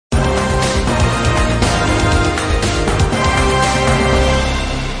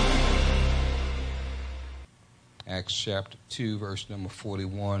Acts chapter 2, verse number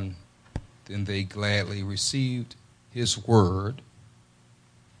 41. Then they gladly received his word.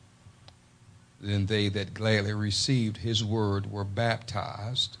 Then they that gladly received his word were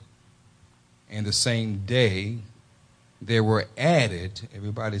baptized. And the same day there were added,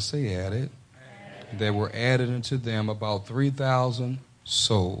 everybody say added, there were added unto them about 3,000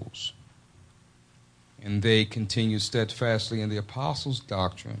 souls. And they continued steadfastly in the apostles'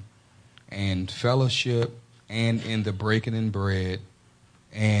 doctrine and fellowship and in the breaking in bread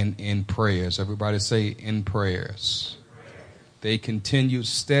and in prayers. Everybody say in prayers. They continued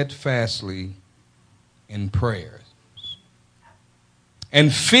steadfastly in prayers.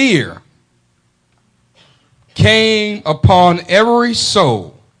 And fear came upon every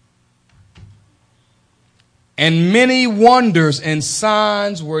soul, and many wonders and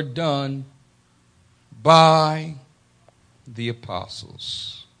signs were done by the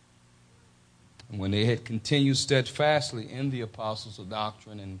apostles. And when they had continued steadfastly in the apostles'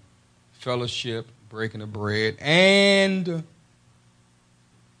 doctrine and fellowship, breaking of bread, and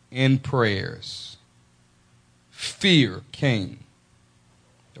in prayers, fear came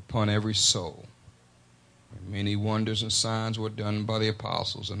upon every soul. And many wonders and signs were done by the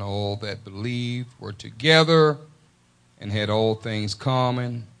apostles, and all that believed were together and had all things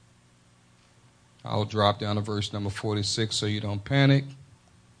common. I'll drop down to verse number 46 so you don't panic.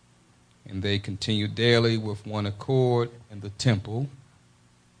 And they continued daily with one accord in the temple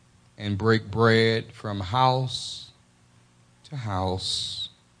and break bread from house to house,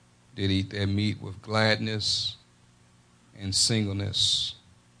 did eat their meat with gladness and singleness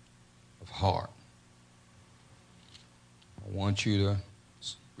of heart. I want you to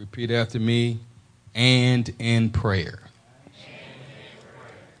repeat after me, and in prayer.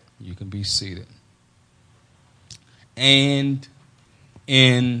 You can be seated. And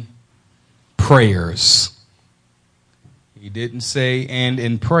in prayers. He didn't say and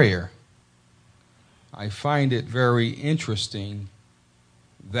in prayer. I find it very interesting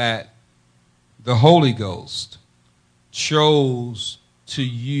that the Holy Ghost chose to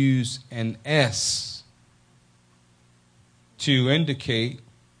use an S to indicate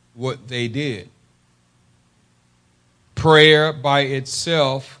what they did. Prayer by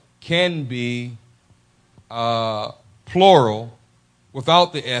itself can be plural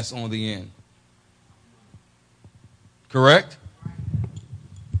without the S on the end. Correct?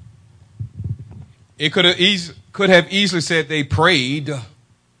 It could have easily said they prayed,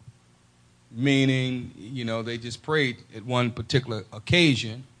 meaning, they just prayed at one particular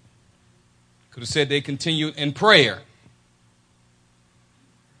occasion. Could have said they continued in prayer.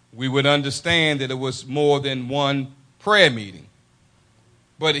 We would understand that it was more than one prayer meeting.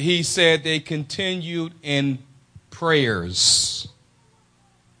 But he said they continued in prayers.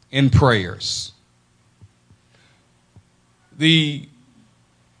 In prayers. The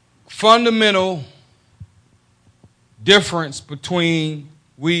fundamental difference between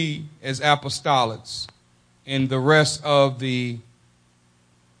we as apostolics and the rest of the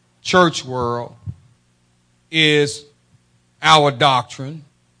church world is our doctrine,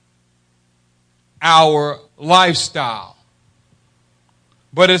 our lifestyle,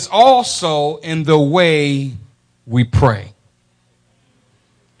 but it's also in the way we pray.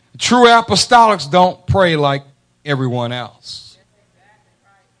 True apostolics don't pray like everyone else.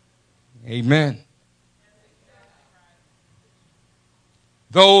 Amen.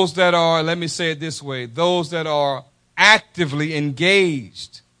 Those that are, let me say it this way, those that are actively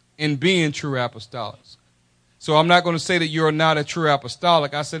engaged in being true apostolics. So I'm not going to say that you're not a true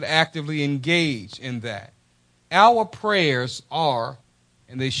apostolic. I said actively engaged in that. Our prayers are,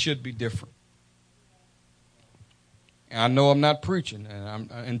 and they should be different. And I know I'm not preaching, and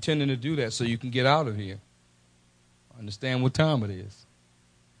I'm intending to do that so you can get out of here. Understand what time it is.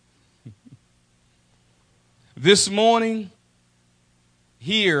 This morning,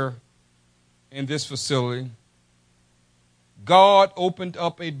 here in this facility, God opened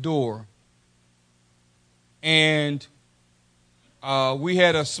up a door, and we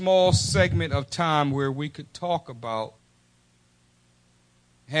had a small segment of time where we could talk about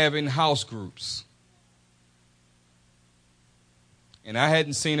having house groups. And I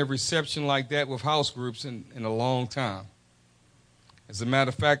hadn't seen a reception like that with house groups in a long time. As a matter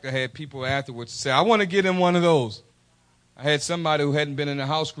of fact, I had people afterwards say, I want to get in one of those. I had somebody who hadn't been in a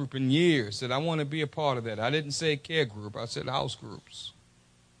house group in years said, I want to be a part of that. I didn't say care group. I said house groups.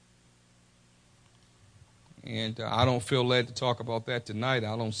 And I don't feel led to talk about that tonight.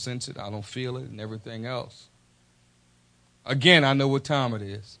 I don't sense it. I don't feel it and everything else. Again, I know what time it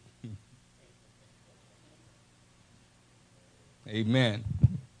is. Amen.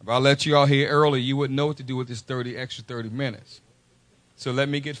 If I let you out here early, you wouldn't know what to do with this extra 30 minutes. So let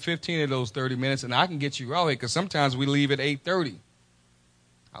me get 15 of those 30 minutes, and I can get you out here, because sometimes we leave at 8:30.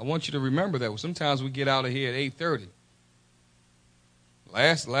 I want you to remember that. Sometimes we get out of here at 8:30.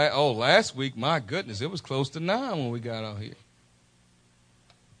 Last week, my goodness, it was close to 9 when we got out here.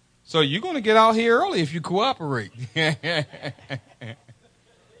 So you're going to get out here early if you cooperate.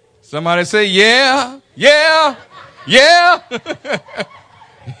 Somebody say, yeah, yeah, yeah,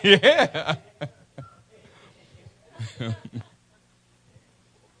 yeah.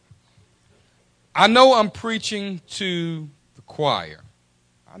 I know I'm preaching to the choir.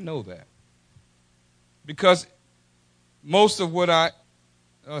 I know that. Because most of what I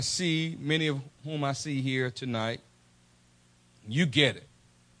see, many of whom I see here tonight, you get it.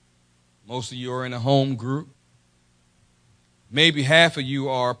 Most of you are in a home group. Maybe half of you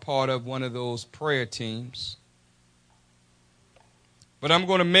are part of one of those prayer teams. But I'm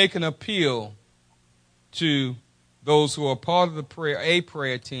going to make an appeal to those who are part of a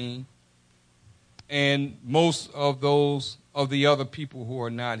prayer team, and most of the other people who are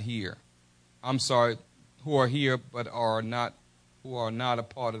not here. I'm sorry, who are here but who are not a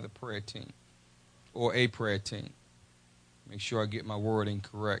part of the prayer team or a prayer team. Make sure I get my wording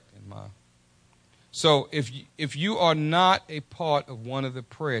correct. So if you are not a part of one of the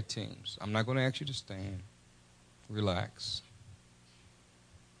prayer teams, I'm not going to ask you to stand. Relax.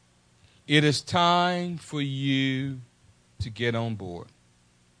 It is time for you to get on board.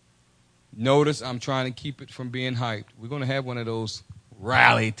 Notice I'm trying to keep it from being hyped. We're going to have one of those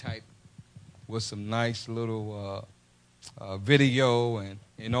rally type with some nice little video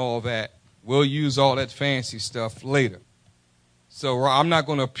and all that. We'll use all that fancy stuff later. So I'm not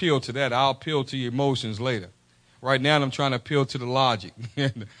going to appeal to that. I'll appeal to your emotions later. Right now I'm trying to appeal to the logic,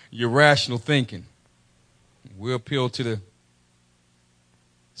 your rational thinking. We'll appeal to the...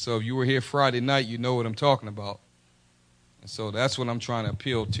 So if you were here Friday night, you know what I'm talking about. And so that's what I'm trying to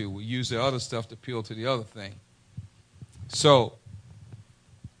appeal to. We use the other stuff to appeal to the other thing. So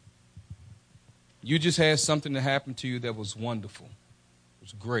you just had something that happened to you that was wonderful. It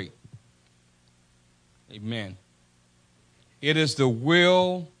was great. Amen. It is the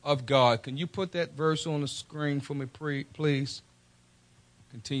will of God. Can you put that verse on the screen for me, please?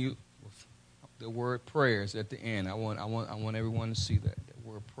 Continue with the word prayers at the end. I want everyone to see that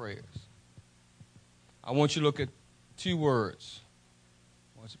word prayers. I want you to look at two words.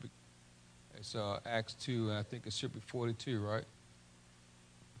 It's Acts 2, and I think it should be 42, right?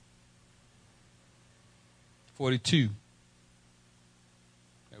 42.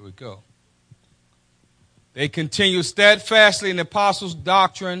 There we go. They continue steadfastly in the apostles'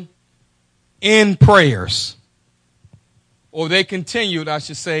 doctrine in prayers. Or they continued, I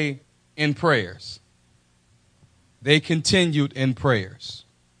should say, in prayers. They continued in prayers.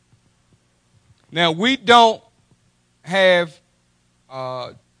 Now, we don't have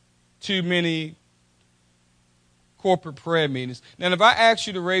too many corporate prayer meetings. Now, if I ask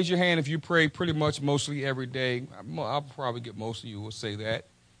you to raise your hand if you pray pretty much mostly every day, I'll probably get most of you will say that.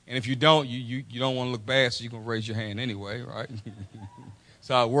 And if you don't, you don't want to look bad, so you're going to raise your hand anyway, right?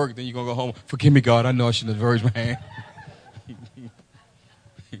 So I work, then you're going to go home. Forgive me, God, I know I shouldn't have raised my hand.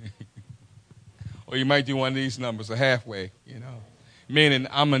 Or you might do one of these numbers, a halfway, Meaning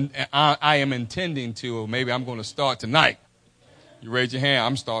I am intending to, or maybe I'm going to start tonight. You raise your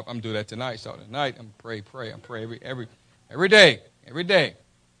hand, I'm doing that tonight. Start tonight, I'm pray. I'm pray every day.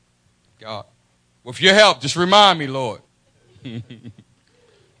 God, with your help, just remind me, Lord.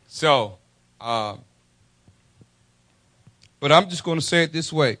 So, but I'm just going to say it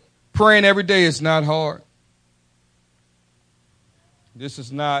this way. Praying every day is not hard. This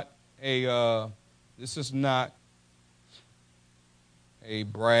is not a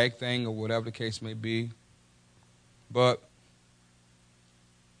brag thing or whatever the case may be. But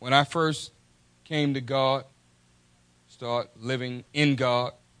when I first came to God, start living in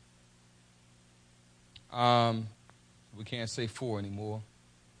God, we can't say for anymore.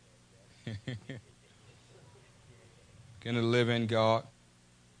 Gonna live in God.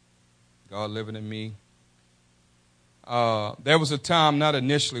 God living in me. There was a time, not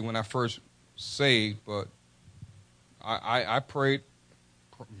initially when I first saved, but I prayed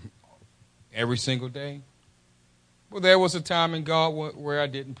every single day. Well, there was a time in God where I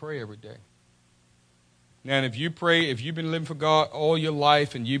didn't pray every day. Now, if you've been living for God all your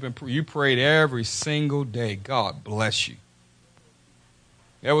life and you prayed every single day, God bless you.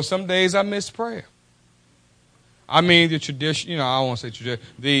 There were some days I missed prayer. I mean, the tradition, I don't want to say tradition,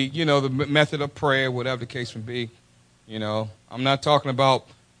 the method of prayer, whatever the case may be, I'm not talking about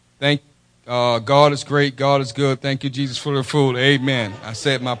God is great. God is good. Thank you, Jesus, for the food. Amen. I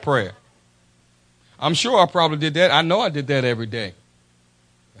said my prayer. I'm sure I probably did that. I know I did that every day.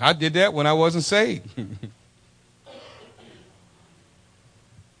 I did that when I wasn't saved.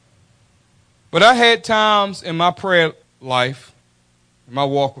 But I had times in my prayer life, in my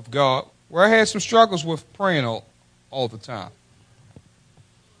walk with God, where I had some struggles with praying all the time.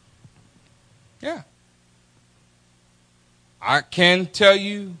 Yeah. I can tell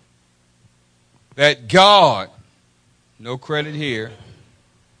you that God, no credit here,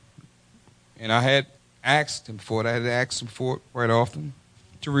 and I had asked him for it. I had asked him for it quite often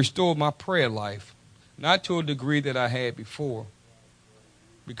to restore my prayer life, not to a degree that I had before.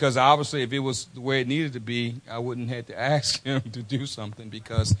 Because obviously if it was the way it needed to be, I wouldn't have to ask him to do something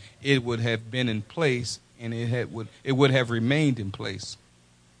because it would have been in place and it would have remained in place.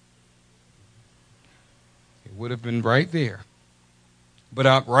 It would have been right there.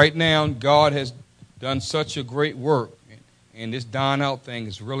 But right now, God has done such a great work, and this dine out thing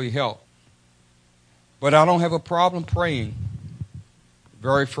has really helped. But I don't have a problem praying the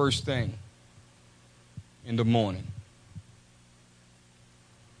very first thing in the morning.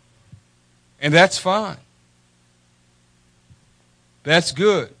 And that's fine. That's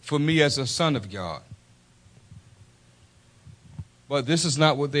good for me as a son of God. But this is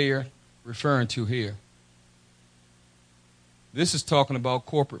not what they are referring to here. This is talking about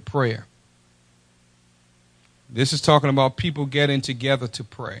corporate prayer. This is talking about people getting together to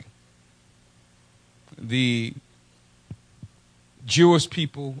pray. The Jewish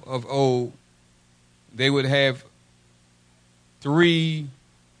people of old, they would have 3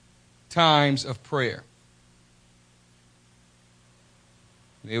 times of prayer.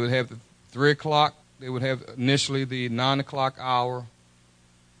 They would have the 3 o'clock. They would have initially the 9 o'clock hour.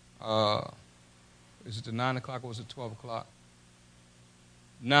 Is it the 9 o'clock or was it 12 o'clock?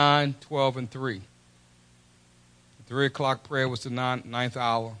 9, 12, and 3. The 3 o'clock prayer was the ninth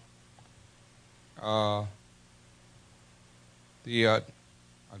hour. I'd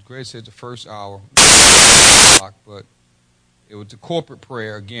great said the first hour, but it was the corporate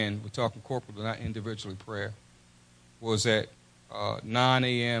prayer. Again, we're talking corporate, not individually prayer. Was at 9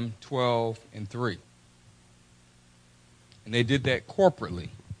 a.m., 12, and 3. And they did that corporately.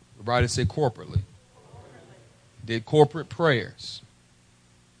 Everybody say corporately. Did corporate prayers.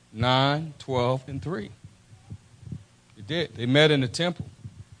 9, 12, and 3. They did. They met in the temple.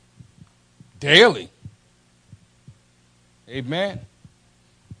 Daily. Amen.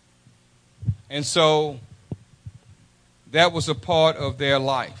 And so that was a part of their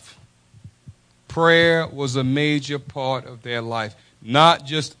life. Prayer was a major part of their life. Not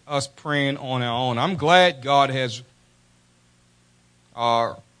just us praying on our own. I'm glad God has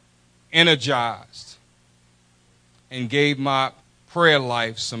energized and gave my prayer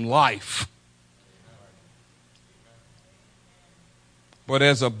life some life. But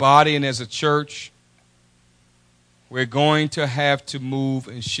as a body and as a church, we're going to have to move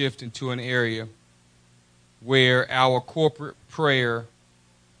and shift into an area where our corporate prayer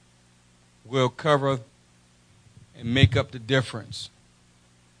will cover and make up the difference.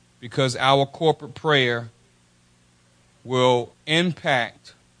 Because our corporate prayer will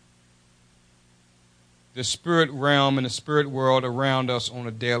impact the spirit realm and the spirit world around us on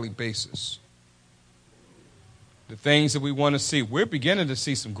a daily basis. The things that we want to see. We're beginning to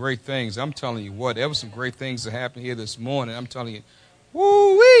see some great things. I'm telling you what, there were some great things that happened here this morning. I'm telling you,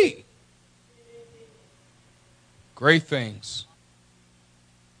 woo-wee! Great things.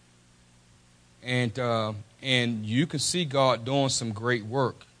 And you can see God doing some great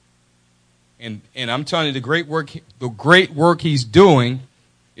work. And I'm telling you, the great work he's doing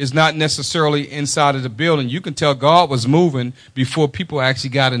is not necessarily inside of the building. You can tell God was moving before people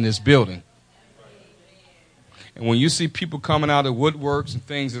actually got in this building. And when you see people coming out of woodworks and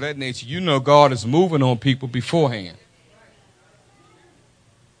things of that nature, you know God is moving on people beforehand.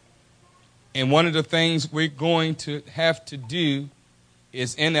 And one of the things we're going to have to do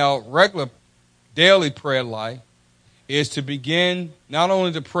is in our regular daily prayer life is to begin not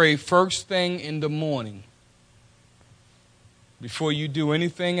only to pray first thing in the morning before you do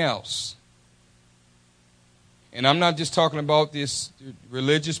anything else. And I'm not just talking about this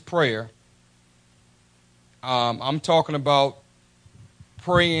religious prayer. I'm talking about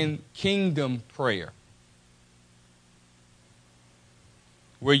praying kingdom prayer,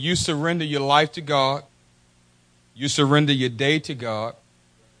 where you surrender your life to God, you surrender your day to God,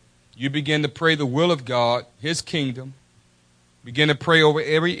 you begin to pray the will of God, his kingdom, begin to pray over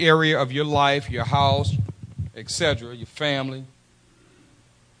every area of your life, your house, etc., your family,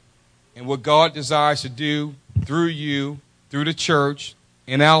 and what God desires to do through you, through the church,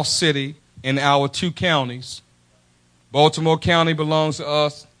 in our city, in our 2 counties. Baltimore County belongs to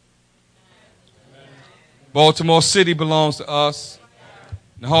us. Baltimore City belongs to us.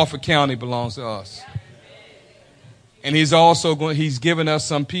 And Harford County belongs to us. And he's given us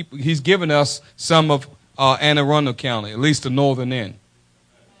some people. He's given us some of Anne Arundel County, at least the northern end.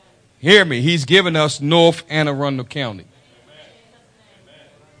 Hear me. He's given us North Anne Arundel County.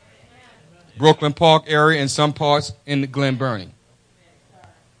 Brooklyn Park area and some parts in the Glen Burnie.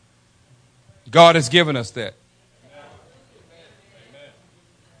 God has given us that.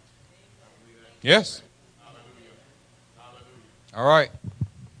 Yes? All right.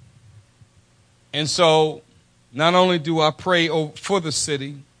 And so, not only do I pray for the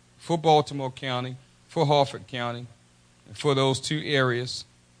city, for Baltimore County, for Harford County, and for those 2 areas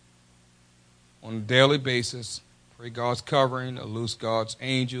on a daily basis, pray God's covering, I loose God's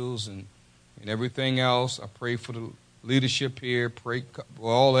angels and everything else. I pray for the leadership here, pray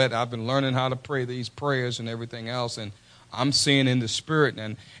for all that. I've been learning how to pray these prayers and everything else, and I'm seeing in the spirit.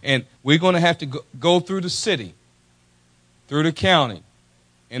 And we're going to have to go through the city, through the county,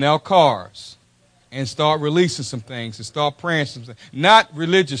 in our cars, and start releasing some things and start praying some things. Not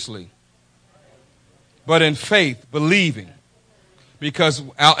religiously, but in faith, believing. Because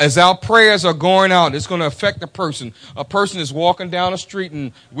as our prayers are going out, it's going to affect a person. A person is walking down the street,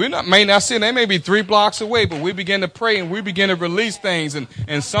 and may not see them. They may be 3 blocks away, but we begin to pray and we begin to release things,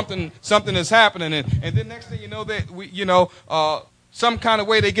 and something is happening. And then next thing you know, that some kind of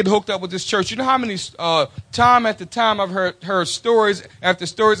way they get hooked up with this church. You know how many time after time I've heard stories after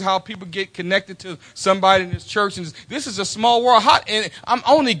stories of how people get connected to somebody in this church. And this is a small world. And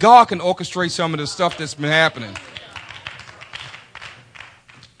only God can orchestrate some of the stuff that's been happening.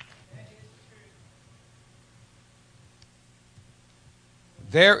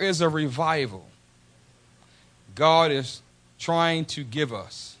 There is a revival God is trying to give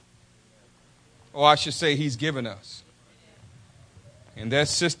us. Or I should say he's given us. And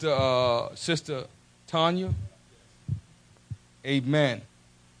that's Sister Tanya. Amen.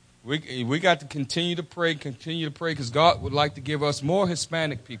 We got to continue to pray, because God would like to give us more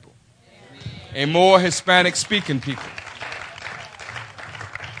Hispanic people. And more Hispanic speaking people.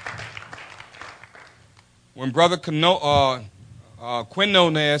 When Brother Quinonez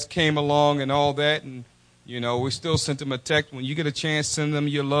came along and all that, and we still sent him a text. When you get a chance, send them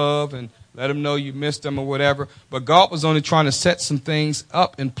your love and let them know you missed them or whatever. But God was only trying to set some things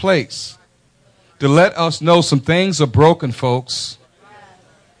up in place to let us know some things are broken, folks.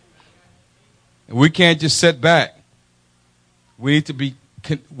 And we can't just sit back. We need to be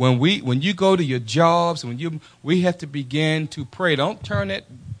when you go to your jobs, we have to begin to pray. Don't turn that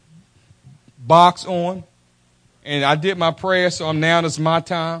box on. And I did my prayer, so now it's my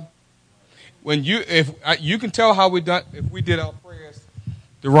time. If you can tell how if we did our prayers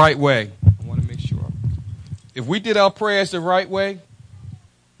the right way. I want to make sure. If we did our prayers the right way,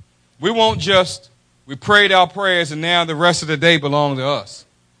 we prayed our prayers and now the rest of the day belongs to us.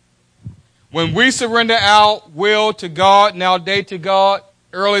 When we surrender our will to God and our day to God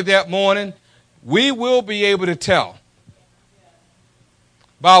early that morning, we will be able to tell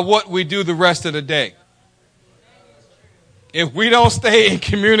by what we do the rest of the day. If we don't stay in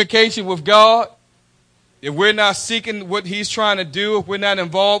communication with God, if we're not seeking what he's trying to do, if we're not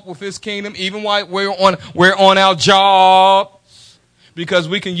involved with his kingdom, even while we're on our jobs, because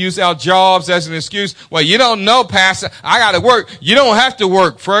we can use our jobs as an excuse. Well, you don't know, Pastor, I got to work. You don't have to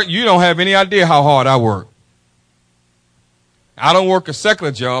work. You don't have any idea how hard I work. I don't work a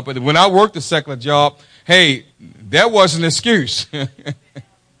secular job, but when I worked a secular job, hey, that was an excuse.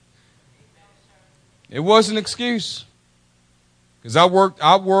 It was an excuse. Because I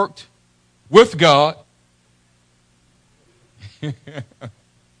worked with God while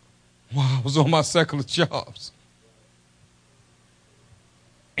I was on my secular jobs.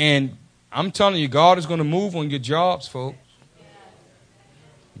 And I'm telling you, God is going to move on your jobs, folks.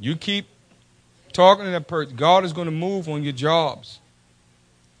 You keep talking to that person, God is going to move on your jobs.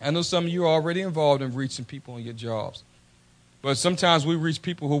 I know some of you are already involved in reaching people on your jobs. But sometimes we reach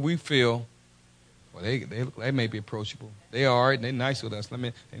people who we feel, well, they may be approachable. They are all right, and they're nice with us. Let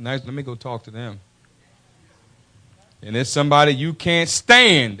me go talk to them. And there's somebody you can't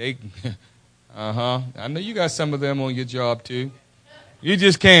stand. I know you got some of them on your job too. You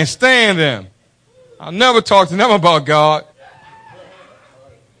just can't stand them. I'll never talk to them about God.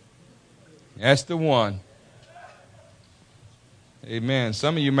 That's the one. Amen.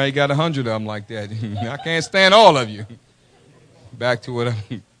 Some of you may got 100 of them like that. I can't stand all of you. Back to what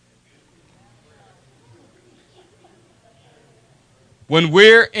When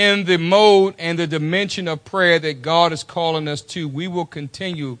we're in the mode and the dimension of prayer that God is calling us to, we will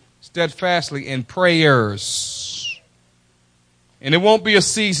continue steadfastly in prayers. And it won't be a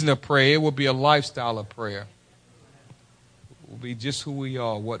season of prayer. It will be a lifestyle of prayer. It will be just who we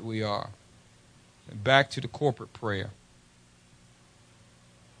are, what we are. And back to the corporate prayer.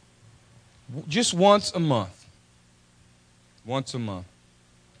 Just once a month. Once a month.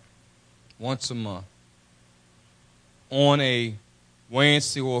 Once a month. On a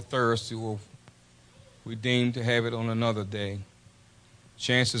Wednesday or Thursday, or we deem to have it on another day.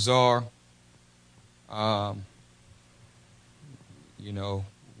 Chances are,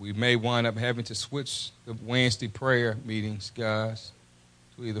 we may wind up having to switch the Wednesday prayer meetings, guys,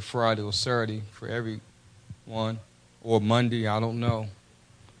 to either Friday or Saturday for everyone, or Monday, I don't know.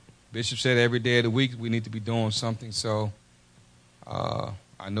 Bishop said every day of the week we need to be doing something, so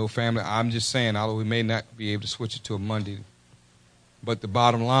I know family, I'm just saying, although we may not be able to switch it to a Monday, but the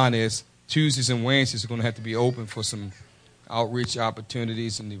bottom line is Tuesdays and Wednesdays are going to have to be open for some outreach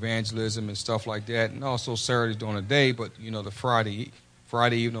opportunities and evangelism and stuff like that, and also Saturdays during the day, but, the Friday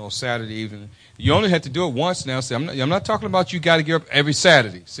evening or Saturday evening. You only have to do it once now. See, I'm not talking about you got to get up every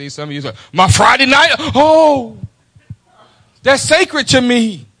Saturday. See, some of you say, my Friday night? Oh, that's sacred to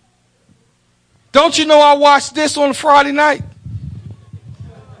me. Don't you know I watched this on Friday night?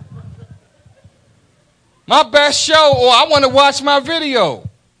 My best show, or I want to watch my video.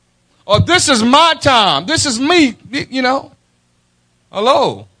 Or this is my time. This is me,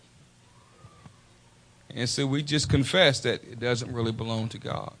 Hello. And so we just confess that it doesn't really belong to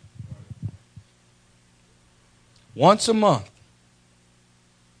God. Once a month.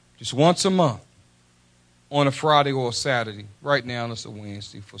 Just once a month. On a Friday or a Saturday. Right now it's a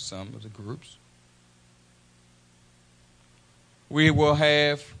Wednesday for some of the groups. We will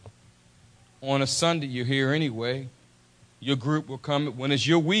have, on a Sunday, you're here anyway, your group will come, when it's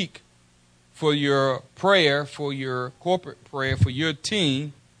your week, for your prayer, for your corporate prayer, for your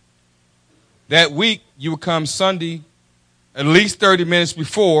team. That week, you will come Sunday at least 30 minutes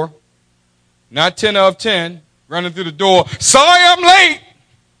before, not 10 of 10, running through the door, sorry I'm late.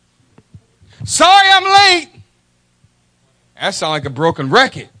 Sorry I'm late. That sounds like a broken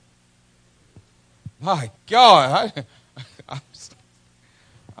record. My God.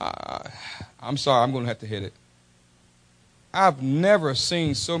 I'm sorry, I'm going to have to hit it. I've never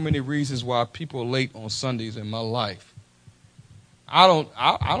seen so many reasons why people are late on Sundays in my life. I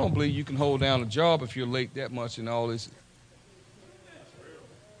don't believe you can hold down a job if you're late that much and all this.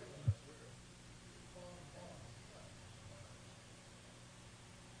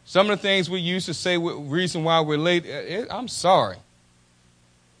 Some of the things we used to say, reason why we're late, I'm sorry.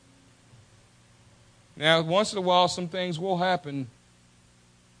 Now, once in a while, some things will happen.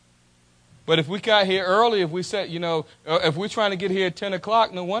 But if we got here early, if we said, if we're trying to get here at 10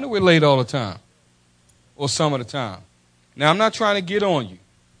 o'clock, no wonder we're late all the time. Or some of the time. Now, I'm not trying to get on you.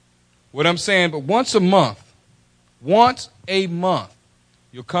 What I'm saying, but once a month,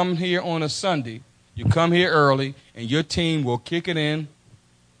 you'll come here on a Sunday, you come here early, and your team will kick it in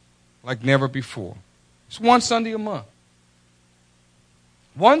like never before. It's one Sunday a month.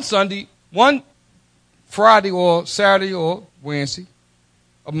 One Friday or Saturday or Wednesday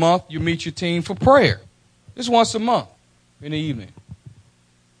a month, you meet your team for prayer. It's once a month in the evening.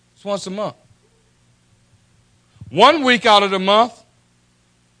 It's once a month. 1 week out of the month.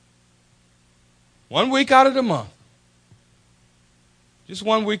 1 week out of the month. Just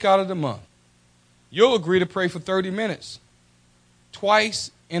 1 week out of the month. You'll agree to pray for 30 minutes.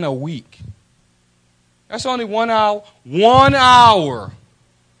 Twice in a week. That's only 1 hour. 1 hour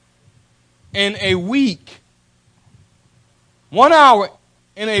in a week. 1 hour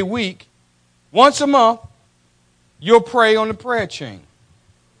in a week. Once a month, you'll pray on the prayer chain.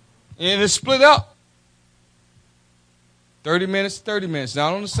 And it's split up. 30 minutes,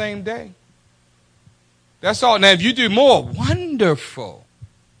 not on the same day. That's all. Now, if you do more, wonderful.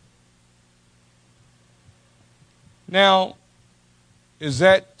 Now, is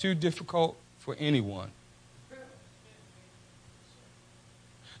that too difficult for anyone?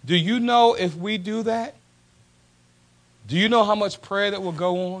 Do you know if we do that? Do you know how much prayer that will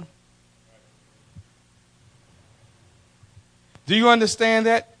go on? Do you understand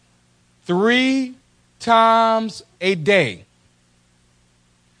that? 3 times a day,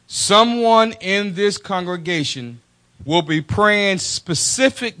 someone in this congregation will be praying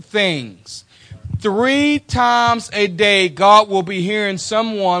specific things. 3 times a day, God will be hearing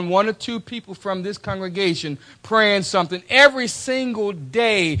someone, 1 or 2 people from this congregation praying something. Every single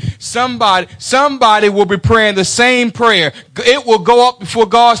day, somebody will be praying the same prayer. It will go up before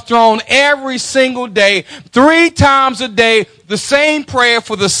God's throne every single day, 3 times a day, the same prayer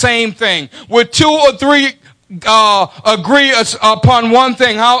for the same thing. With 2 or 3 agree upon one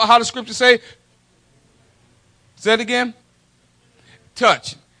thing. How the scripture say? Say it again.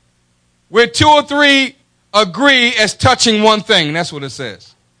 Touch. Where two or three agree as touching one thing. That's what it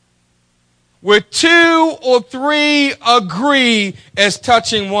says. Where two or three agree as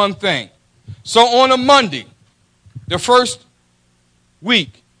touching one thing. So on a Monday, the first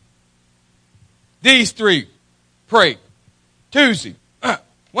week, these three pray. Tuesday,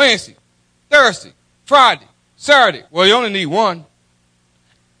 Wednesday, Thursday, Friday, Saturday. Well, you only need one.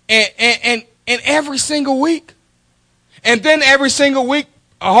 And every single week. And then every single week,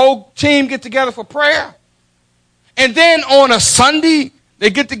 a whole team get together for prayer. And then on a Sunday, they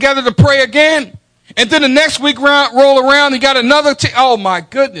get together to pray again. And then the next week roll around, you got another team. Oh, my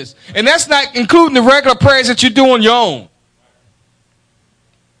goodness. And that's not including the regular prayers that you do on your own.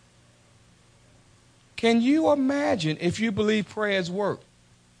 Can you imagine if you believe prayers work?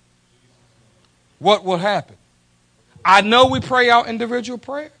 What will happen? I know we pray out individual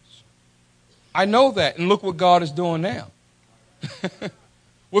prayers. I know that. And look what God is doing now.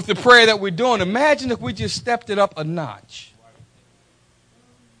 With the prayer that we're doing. Imagine if we just stepped it up a notch.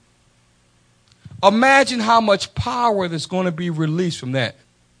 Imagine how much power that's going to be released from that.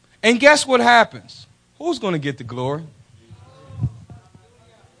 And guess what happens? Who's going to get the glory?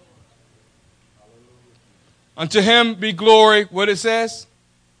 Unto him be glory, what it says?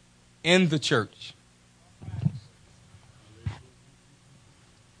 In the church.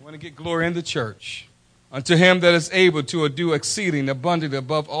 We want to get glory in the church. Unto him that is able to do exceeding abundantly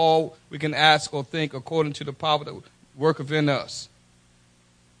above all we can ask or think according to the power that worketh in us.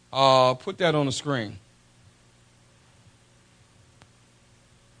 Put that on the screen.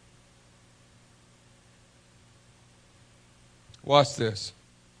 Watch this.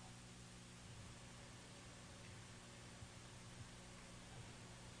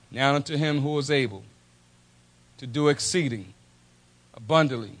 Now unto him who is able to do exceeding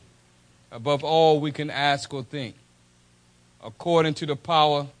abundantly above all we can ask or think, according to the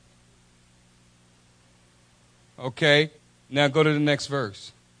power. Okay, now go to the next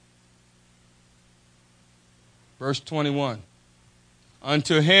verse. Verse 21.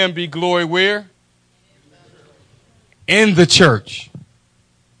 Unto him be glory where? In the church.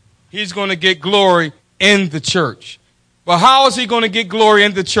 He's going to get glory in the church. But how is he going to get glory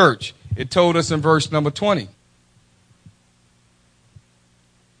in the church? It told us in verse number 20.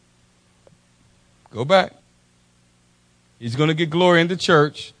 Go back. He's going to get glory in the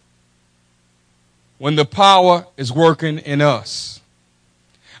church when the power is working in us.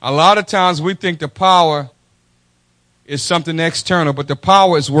 A lot of times we think the power is something external, but the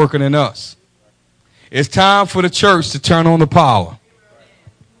power is working in us. It's time for the church to turn on the power.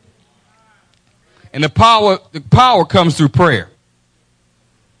 And the power comes through prayer.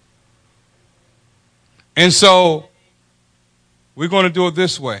 And so we're going to do it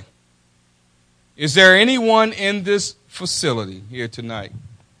this way. Is there anyone in this facility here tonight?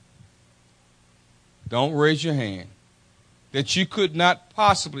 Don't raise your hand. That you could not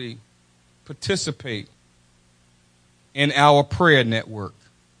possibly participate in our prayer network,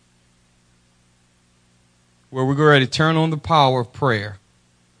 where we're ready to turn on the power of prayer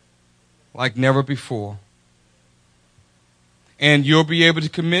like never before. And you'll be able to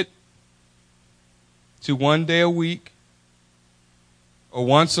commit to one day a week, or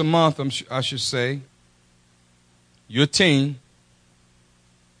once a month, I should say, your team.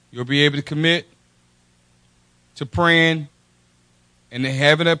 You'll be able to commit to praying and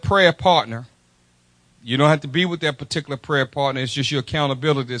having a prayer partner. You don't have to be with that particular prayer partner. It's just your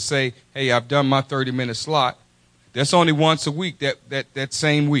accountability to say, hey, I've done my 30-minute slot. That's only once a week, that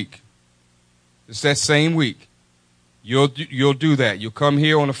same week. It's that same week. You'll do that. You'll come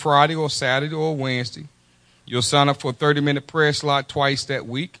here on a Friday or Saturday or Wednesday. You'll sign up for a 30-minute prayer slot twice that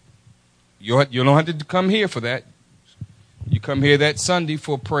week. You don't have to come here for that. You come here that Sunday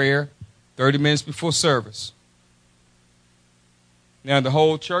for prayer, 30 minutes before service. Now, the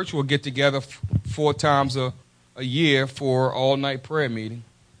whole church will get together 4 times a year for all-night prayer meeting.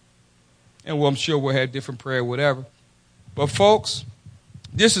 And I'm sure we'll have different prayer, whatever. But, folks,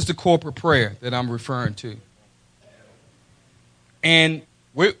 this is the corporate prayer that I'm referring to. And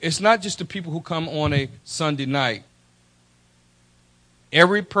it's not just the people who come on a Sunday night.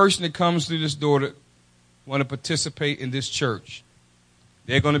 Every person that comes through this door that want to participate in this church,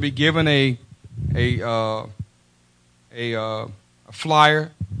 they're going to be given a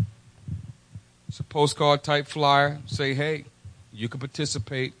flyer. It's a postcard type flyer. Say, hey, you can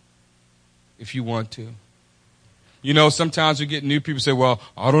participate if you want to. You know, sometimes we get new people say, well,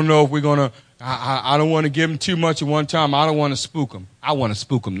 I don't know if we're going to, I don't want to give them too much at one time. I don't want to spook them. I want to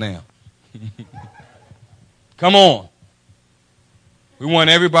spook them now. Come on. We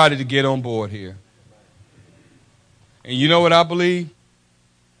want everybody to get on board here. And you know what I believe?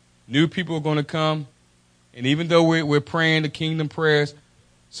 New people are going to come. And even though we're praying the kingdom prayers,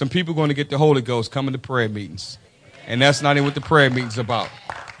 some people are going to get the Holy Ghost coming to prayer meetings. And that's not even what the prayer meeting's about.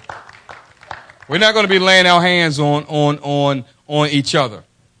 We're not going to be laying our hands on each other.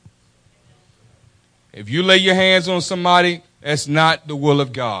 If you lay your hands on somebody, that's not the will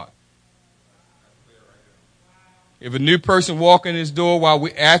of God. If a new person walk in this door while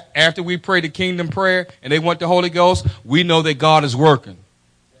after we pray the kingdom prayer and they want the Holy Ghost, we know that God is working.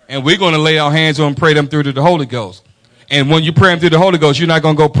 And we're going to lay our hands on and pray them through to the Holy Ghost. And when you pray them through the Holy Ghost, you're not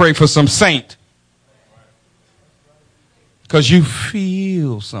going to go pray for some saint. Because you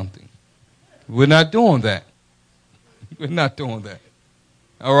feel something. We're not doing that. We're not doing that.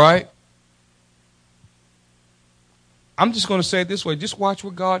 All right? I'm just going to say it this way. Just watch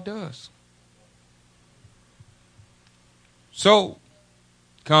what God does. So,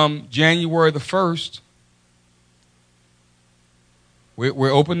 come January the 1st, we're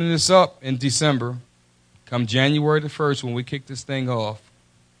opening this up in December. Come January the 1st, when we kick this thing off,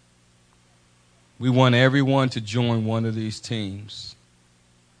 we want everyone to join one of these teams.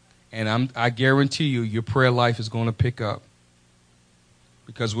 And I guarantee you, your prayer life is going to pick up.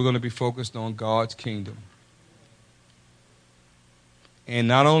 Because we're going to be focused on God's kingdom. And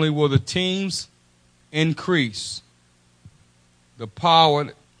not only will the teams increase, the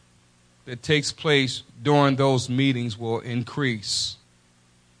power that takes place during those meetings will increase.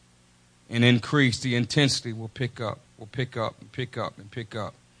 And increase. The intensity will pick up, and pick up, and pick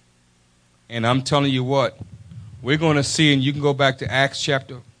up. And I'm telling you what, we're going to see, and you can go back to Acts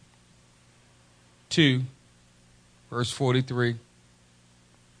chapter 2, verse 43.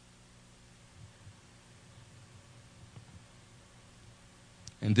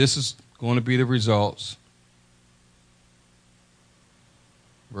 And this is going to be the results.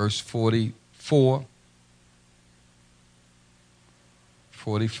 Verse 44,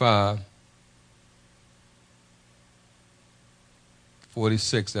 45,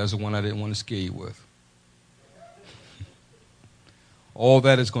 46. That's the one I didn't want to scare you with. All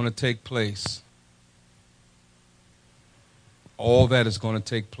that is going to take place. All that is going to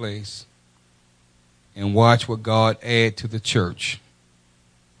take place. And watch what God add to the church.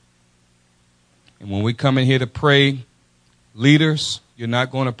 And when we come in here to pray, leaders, you're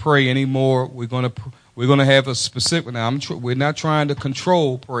not going to pray anymore. We're going to have a specific. Now, we're not trying to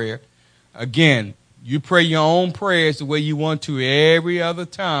control prayer. Again, you pray your own prayers the way you want to every other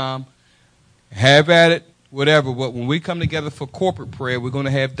time. Have at it, whatever. But when we come together for corporate prayer, we're going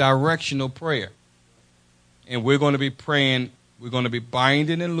to have directional prayer. And we're going to be praying. We're going to be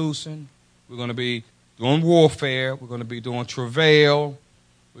binding and loosing. We're going to be doing warfare. We're going to be doing travail.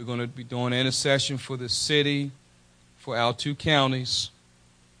 We're going to be doing intercession for the city, for our 2 counties,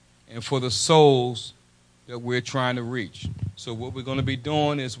 and for the souls that we're trying to reach. So what we're going to be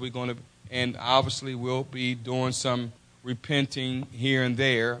doing is and obviously we'll be doing some repenting here and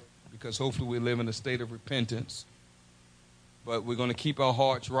there, because hopefully we live in a state of repentance. But we're going to keep our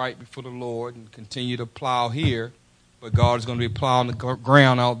hearts right before the Lord and continue to plow here. But God is going to be plowing the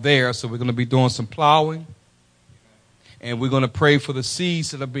ground out there, so we're going to be doing some plowing. And we're going to pray for the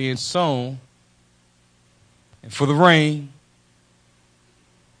seeds that are being sown, and for the rain,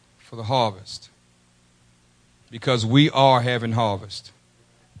 for the harvest. Because we are having harvest.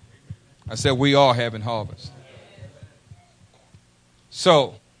 I said we are having harvest.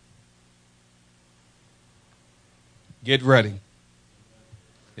 So, get ready.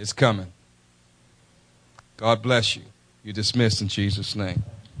 It's coming. God bless you. You're dismissed in Jesus' name.